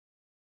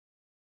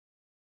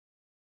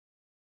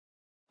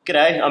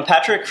G'day, I'm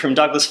Patrick from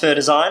Douglas Fur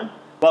Design.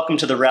 Welcome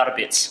to the Router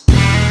Bits.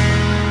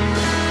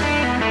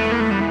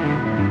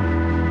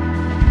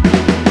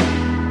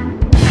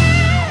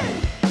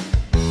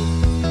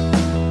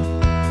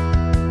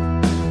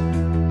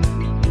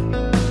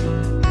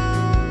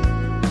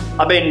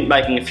 I've been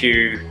making a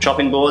few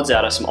chopping boards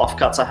out of some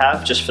offcuts I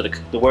have just for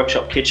the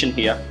workshop kitchen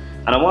here,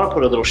 and I want to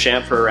put a little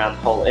chamfer around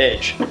the whole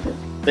edge.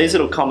 These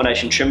little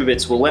combination trimmer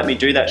bits will let me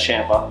do that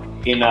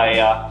chamfer in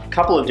a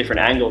couple of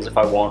different angles if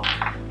I want,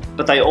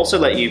 but they also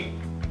let you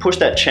push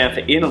that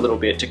chamfer in a little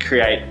bit to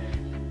create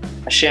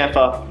a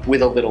chamfer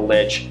with a little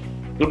ledge.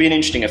 It'll be an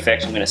interesting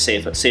effect. I'm going to see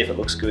if it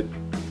looks good.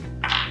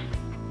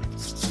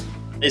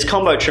 These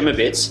combo trimmer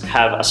bits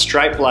have a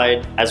straight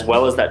blade as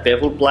well as that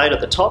beveled blade at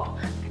the top,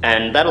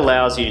 and that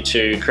allows you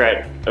to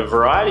create a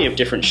variety of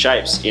different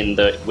shapes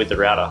with the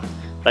router.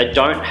 They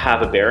don't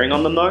have a bearing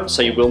on them though,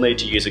 so you will need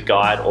to use a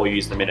guide or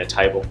use them in a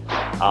table.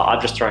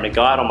 I've just thrown a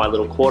guide on my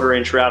little 1/4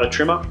 inch router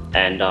trimmer,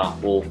 and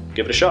we'll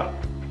give it a shot.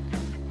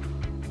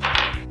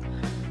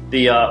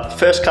 The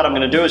first cut I'm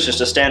going to do is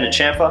just a standard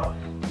chamfer.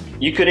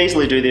 You could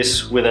easily do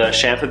this with a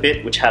chamfer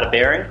bit which had a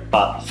bearing,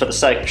 but for the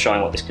sake of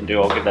showing what this can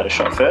do, I'll give that a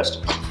shot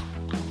first.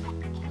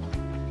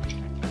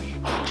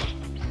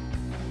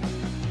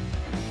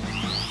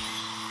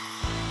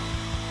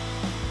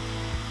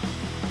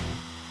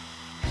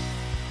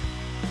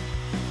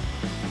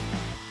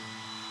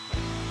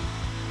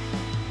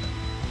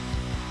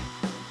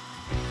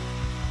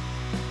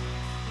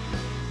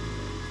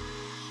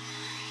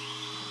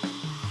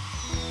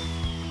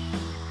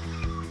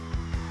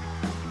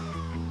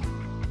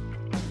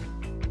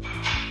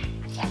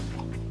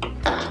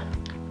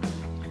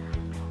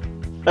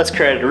 That's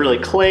created a really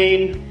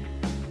clean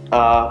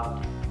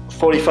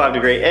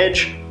 45-degree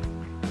edge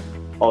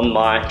on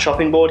my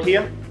chopping board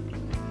here.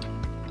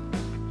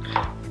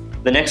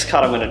 The next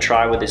cut I'm going to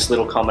try with this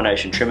little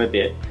combination trimmer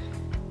bit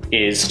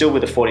is still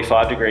with a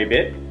 45-degree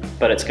bit,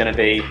 but it's going to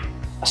be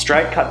a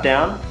straight cut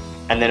down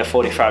and then a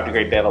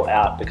 45-degree bevel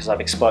out because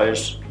I've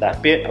exposed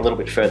that bit a little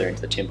bit further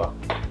into the timber.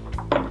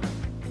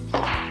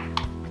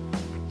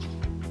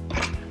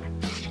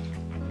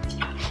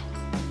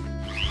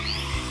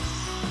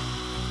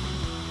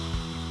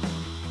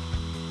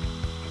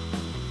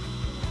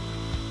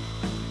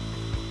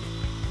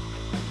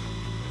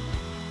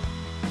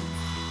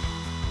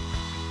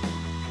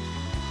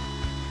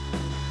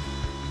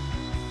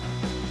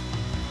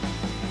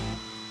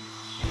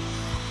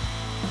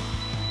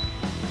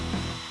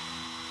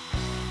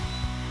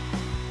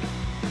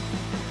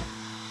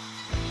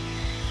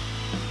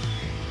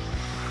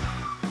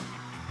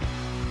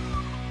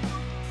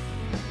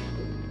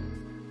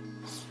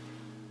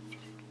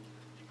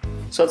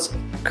 So it's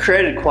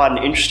created quite an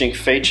interesting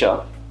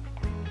feature,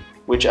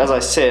 which, as I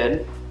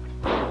said,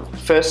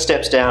 first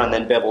steps down and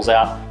then bevels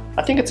out.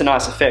 I think it's a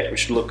nice effect which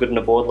should look good on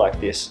a board like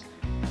this.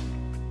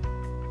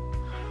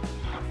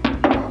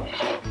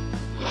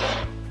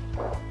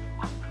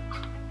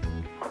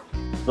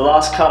 The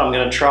last cut I'm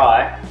going to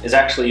try is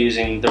actually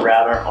using the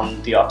router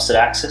on the opposite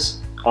axis,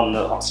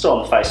 still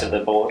on the face of the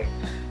board,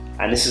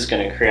 and this is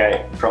going to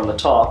create from the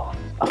top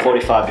a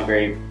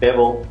 45-degree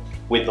bevel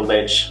with the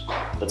ledge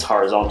that's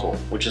horizontal,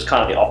 which is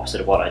kind of the opposite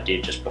of what I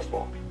did just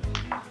before.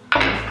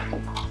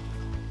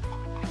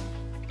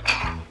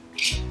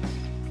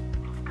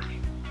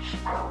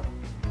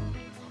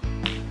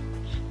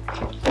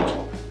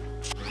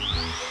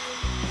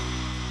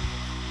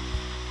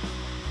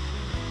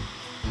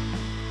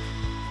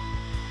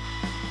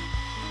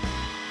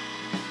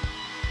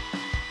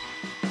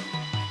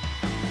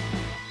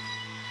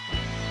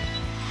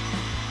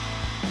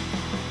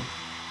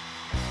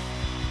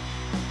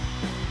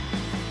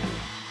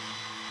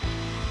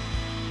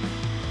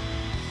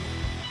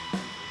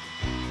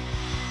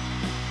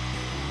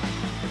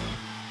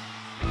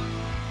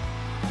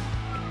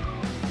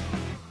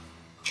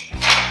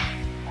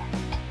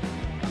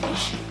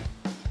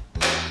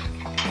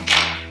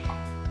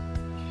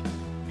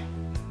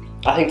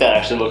 I think that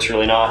actually looks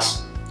really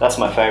nice. That's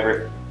my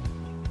favourite.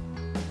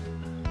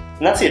 And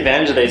that's the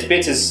advantage of these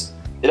bits, is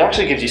it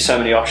actually gives you so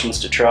many options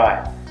to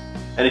try.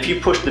 And if you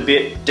push the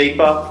bit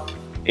deeper,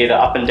 either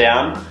up and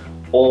down,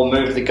 or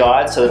move the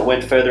guide so that it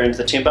went further into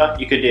the timber,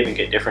 you could even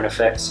get different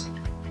effects.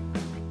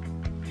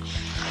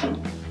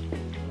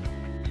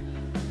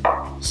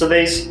 So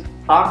these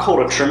are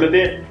called a trimmer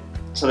bit,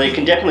 so they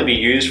can definitely be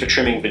used for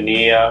trimming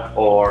veneer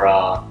or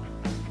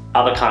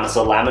other kinds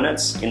of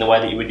laminates in the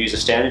way that you would use a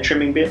standard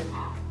trimming bit.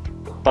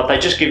 But they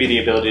just give you the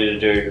ability to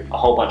do a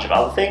whole bunch of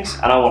other things,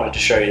 and I wanted to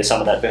show you some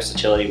of that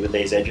versatility with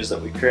these edges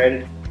that we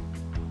created.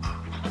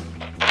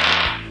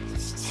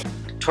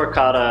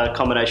 Torquata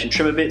combination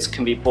trimmer bits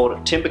can be bought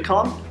at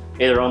Timbecon,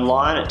 either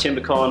online at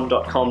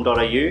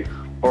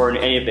timbecon.com.au or in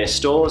any of their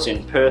stores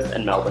in Perth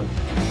and Melbourne.